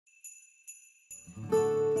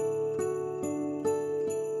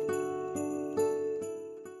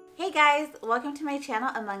Hey guys, welcome to my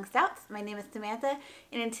channel Among Stouts. My name is Samantha,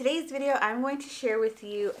 and in today's video I'm going to share with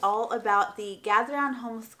you all about the Gather Around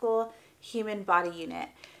Homeschool Human Body Unit.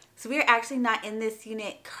 So we are actually not in this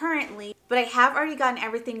unit currently, but I have already gotten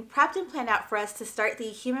everything prepped and planned out for us to start the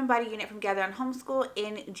Human Body Unit from Gather Around Homeschool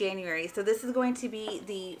in January. So this is going to be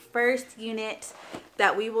the first unit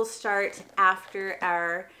that we will start after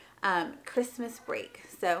our Christmas break.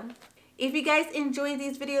 So if you guys enjoy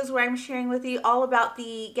these videos where I'm sharing with you all about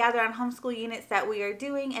the Gather Around Homeschool units that we are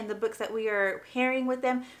doing and the books that we are pairing with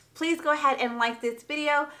them, please go ahead and like this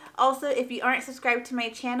video. Also, if you aren't subscribed to my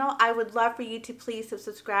channel, I would love for you to please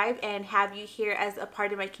subscribe and have you here as a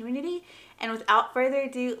part of my community. And without further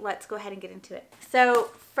ado, let's go ahead and get into it.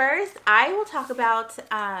 So first, I will talk about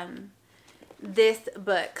this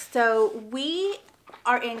book. So we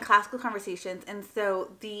are in classical conversations, and so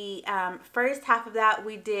the first half of that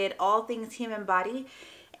we did all things human body,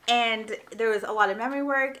 and there was a lot of memory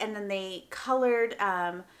work, and then they colored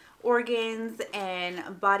organs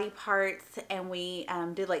and body parts, and we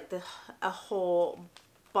did like a whole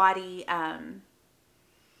body,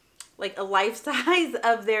 like a life size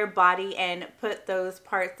of their body, and put those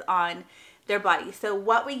parts on their body. So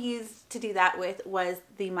what we used to do that with was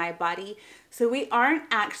the My Body. So we aren't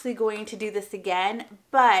actually going to do this again,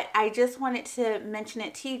 but I just wanted to mention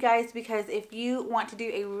it to you guys because if you want to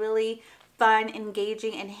do a really fun,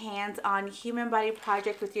 engaging, and hands-on human body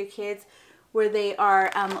project with your kids where they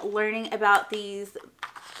are learning about these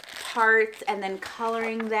parts and then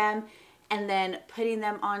coloring them and then putting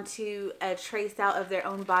them onto a trace out of their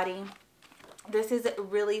own body, this is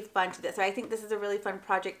really fun to do. So I think this is a really fun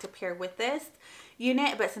project to pair with this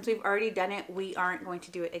unit, but since we've already done it, we aren't going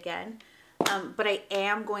to do it again. But I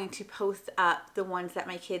am going to post up the ones that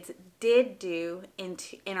my kids did do in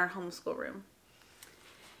our homeschool room.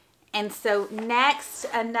 And so next,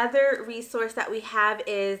 another resource that we have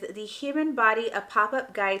is the Human Body, a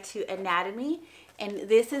pop-up guide to anatomy. And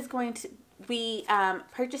this is going to, we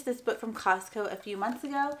purchased this book from Costco a few months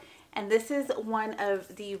ago. And this is one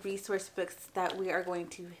of the resource books that we are going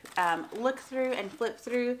to look through and flip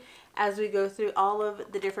through as we go through all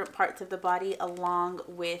of the different parts of the body along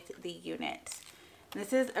with the unit.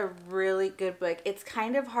 This is a really good book. It's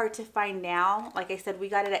kind of hard to find now. Like I said, we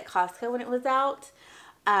got it at Costco when it was out.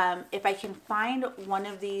 If I can find one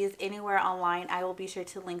of these anywhere online, I will be sure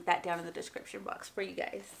to link that down in the description box for you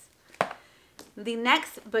guys. The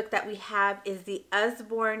next book that we have is the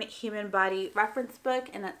Usborne Human Body Reference Book,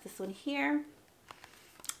 and that's this one here.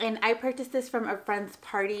 And I purchased this from a friend's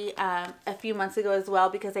party a few months ago as well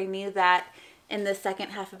because I knew that in the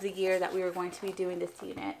second half of the year that we were going to be doing this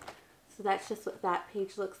unit. So that's just what that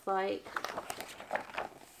page looks like.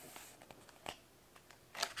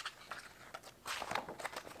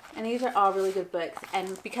 And these are all really good books.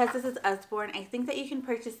 And because this is Usborne, I think that you can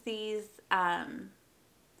purchase these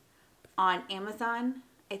on Amazon.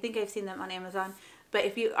 I think I've seen them on Amazon. But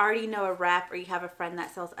if you already know a rep or you have a friend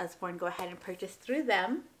that sells Usborne, go ahead and purchase through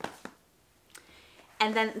them.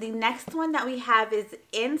 And then the next one that we have is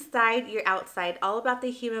Inside Your Outside, all about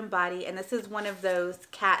the human body. And this is one of those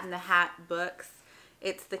Cat in the Hat books.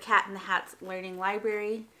 It's the Cat in the Hat's Learning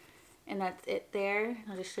Library. And that's it there.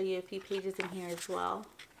 I'll just show you a few pages in here as well.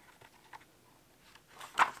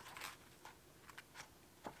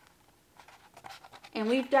 And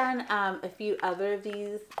we've done a few other of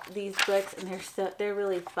these books, and they're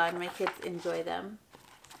really fun. My kids enjoy them.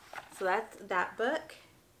 So that's that book.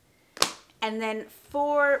 And then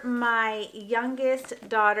for my youngest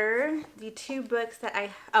daughter, the two books that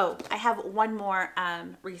I have one more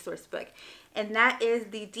resource book, and that is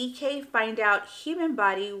the DK Find Out Human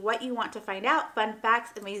Body, What You Want to Find Out, Fun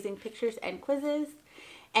Facts, Amazing Pictures, and Quizzes.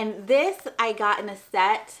 And this I got in a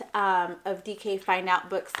set of DK Find Out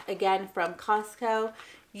books, again from Costco.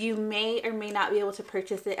 You may or may not be able to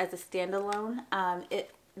purchase it as a standalone.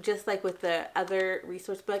 Just like with the other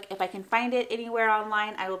resource book, if I can find it anywhere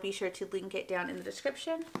online, I will be sure to link it down in the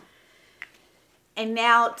description. And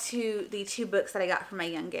now to the two books that I got from my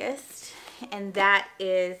youngest. And that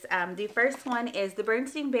is, the first one is The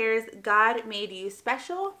Bernstein Bears, God Made You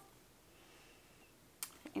Special.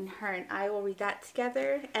 And her and I will read that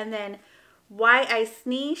together. And then Why I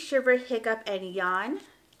Sneeze, Shiver, Hiccup, and Yawn.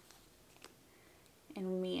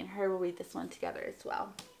 And me and her will read this one together as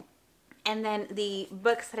well. And then the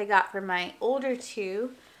books that I got for my older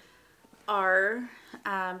two are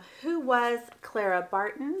Who Was Clara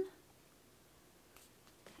Barton?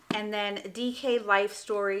 And then DK Life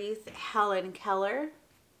Stories, Helen Keller.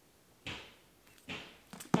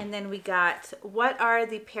 And then we got What Are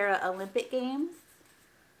the Paralympic Games?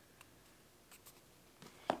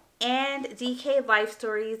 And DK Life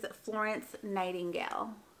Stories, Florence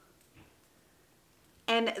Nightingale.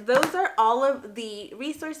 And those are all of the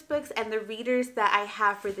resource books and the readers that I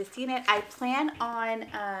have for this unit. I plan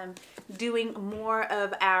on doing more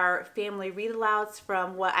of our family read-alouds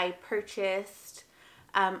from what I purchased.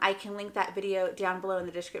 I can link that video down below in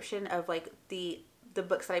the description of like the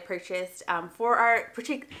books that I purchased for our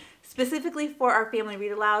specifically for our family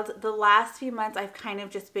read-alouds. The last few months I've kind of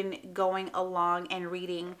just been going along and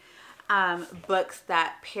reading books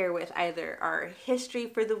that pair with either our history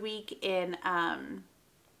for the week in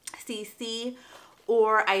CC,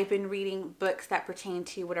 or I've been reading books that pertain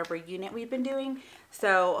to whatever unit we've been doing.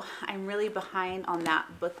 So I'm really behind on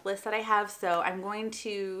that book list that I have. So I'm going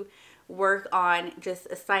to work on just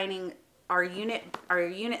assigning our unit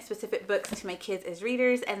specific books to my kids as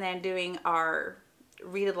readers, and then doing our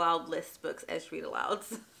read aloud list books as read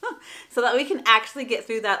alouds so that we can actually get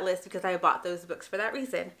through that list, because I bought those books for that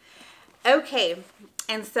reason. Okay,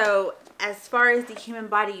 and so as far as the human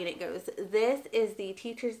body unit goes, this is the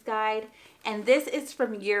teacher's guide, and this is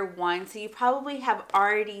from year 1. So you probably have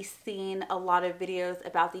already seen a lot of videos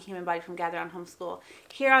about the human body from Gather on Homeschool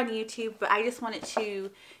here on YouTube, but I just wanted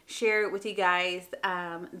to share with you guys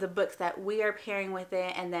the books that we are pairing with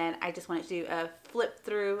it, and then I just wanted to do a flip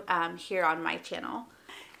through here on my channel.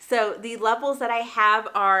 So the levels that I have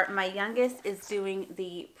are, my youngest is doing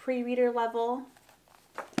the pre-reader level,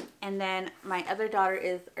 and then my other daughter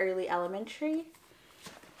is early elementary,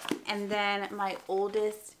 and then my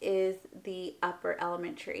oldest is the upper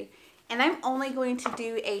elementary. And I'm only going to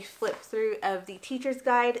do a flip through of the teacher's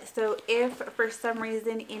guide. So if for some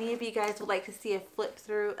reason any of you guys would like to see a flip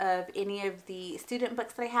through of any of the student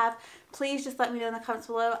books that I have, please just let me know in the comments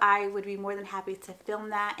below. I would be more than happy to film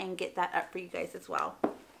that and get that up for you guys as well.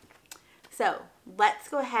 So let's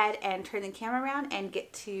go ahead and turn the camera around and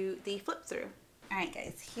get to the flip through. All right,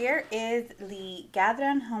 guys, here is the Gather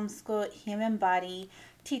on Homeschool Human Body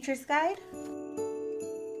Teacher's Guide.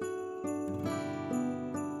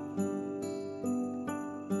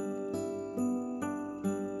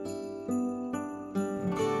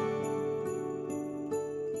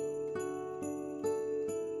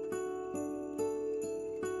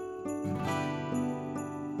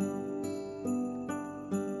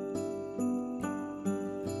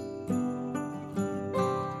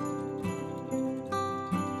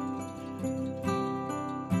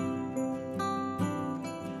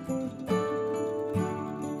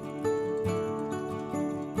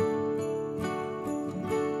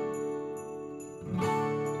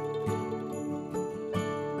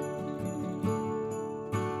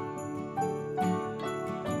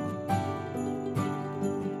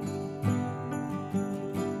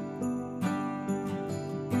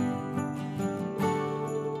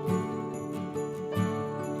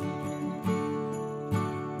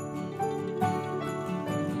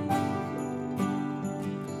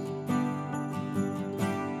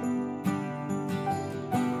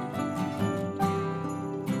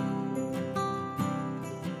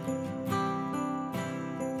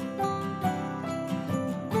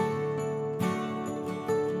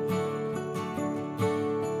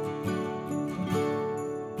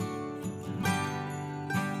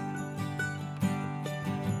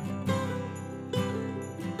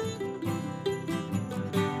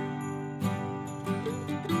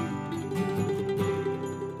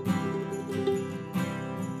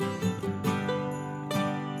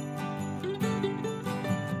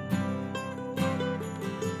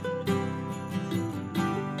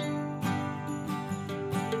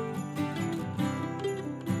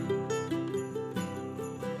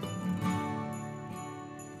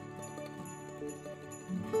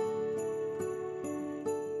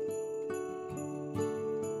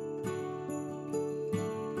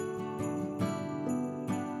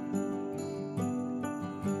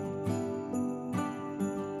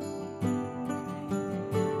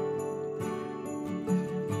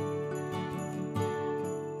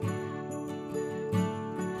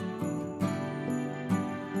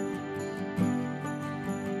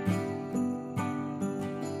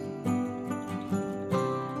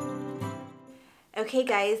 Okay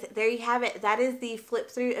guys, there you have it. That is the flip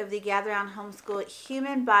through of the Gather on Homeschool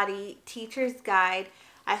Human Body Teacher's Guide.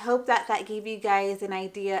 I hope that gave you guys an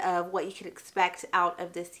idea of what you could expect out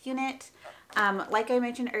of this unit. Like I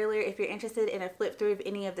mentioned earlier, if you're interested in a flip through of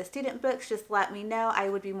any of the student books, just let me know. I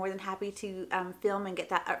would be more than happy to film and get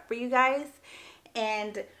that up for you guys.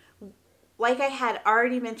 And like I had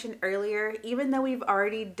already mentioned earlier, even though we've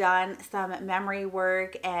already done some memory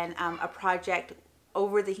work and a project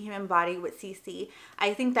over the human body with CC,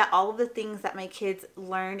 I think that all of the things that my kids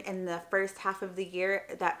learn in the first half of the year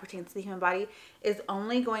that pertains to the human body is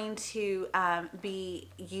only going to be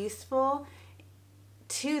useful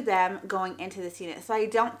to them going into this unit. So I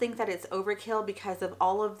don't think that it's overkill because of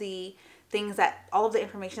all of the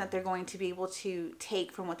information that they're going to be able to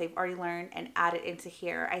take from what they've already learned and add it into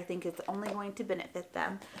here. I think it's only going to benefit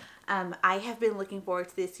them. I have been looking forward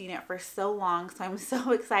to this unit for so long, so I'm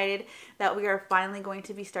so excited that we are finally going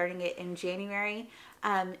to be starting it in January.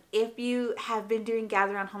 If you have been doing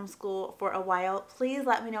Gather Around Homeschool for a while, please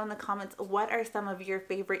let me know in the comments what are some of your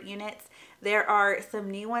favorite units. There are some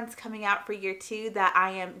new ones coming out for year 2 that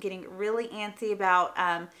I am getting really antsy about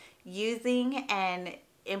using and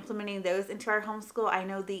implementing those into our homeschool. I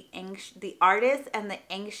know the artists and the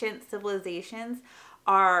ancient civilizations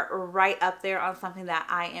are right up there on something that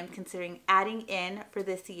I am considering adding in for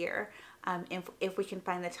this year, if we can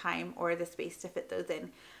find the time or the space to fit those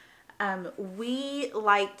in. We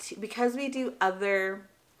like to, because we do other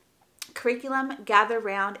curriculum, Gather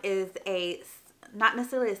Round is not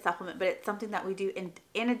necessarily a supplement, but it's something that we do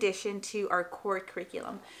in addition to our core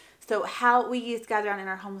curriculum. So how we use Gather Round in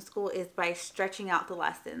our homeschool is by stretching out the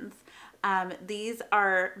lessons. These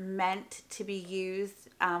are meant to be used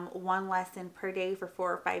one lesson per day for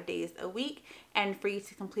 4 or 5 days a week, and for you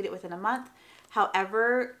to complete it within a month.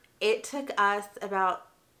 However, it took us about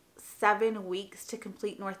 7 weeks to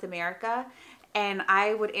complete North America, and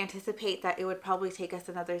I would anticipate that it would probably take us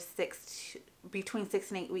another between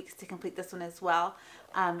 6 and 8 weeks to complete this one as well.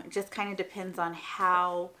 Just kind of depends on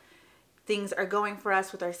how things are going for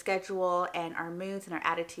us with our schedule and our moods and our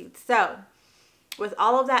attitudes. So with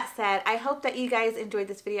all of that said, I hope that you guys enjoyed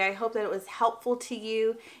this video. I hope that it was helpful to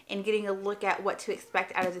you in getting a look at what to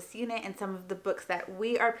expect out of this unit and some of the books that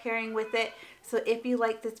we are pairing with it. So if you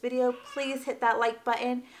like this video, please hit that like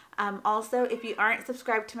button. Also, if you aren't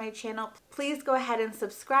subscribed to my channel, please go ahead and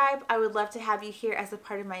subscribe. I would love to have you here as a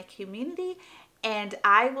part of my community, and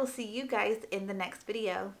I will see you guys in the next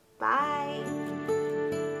video. Bye!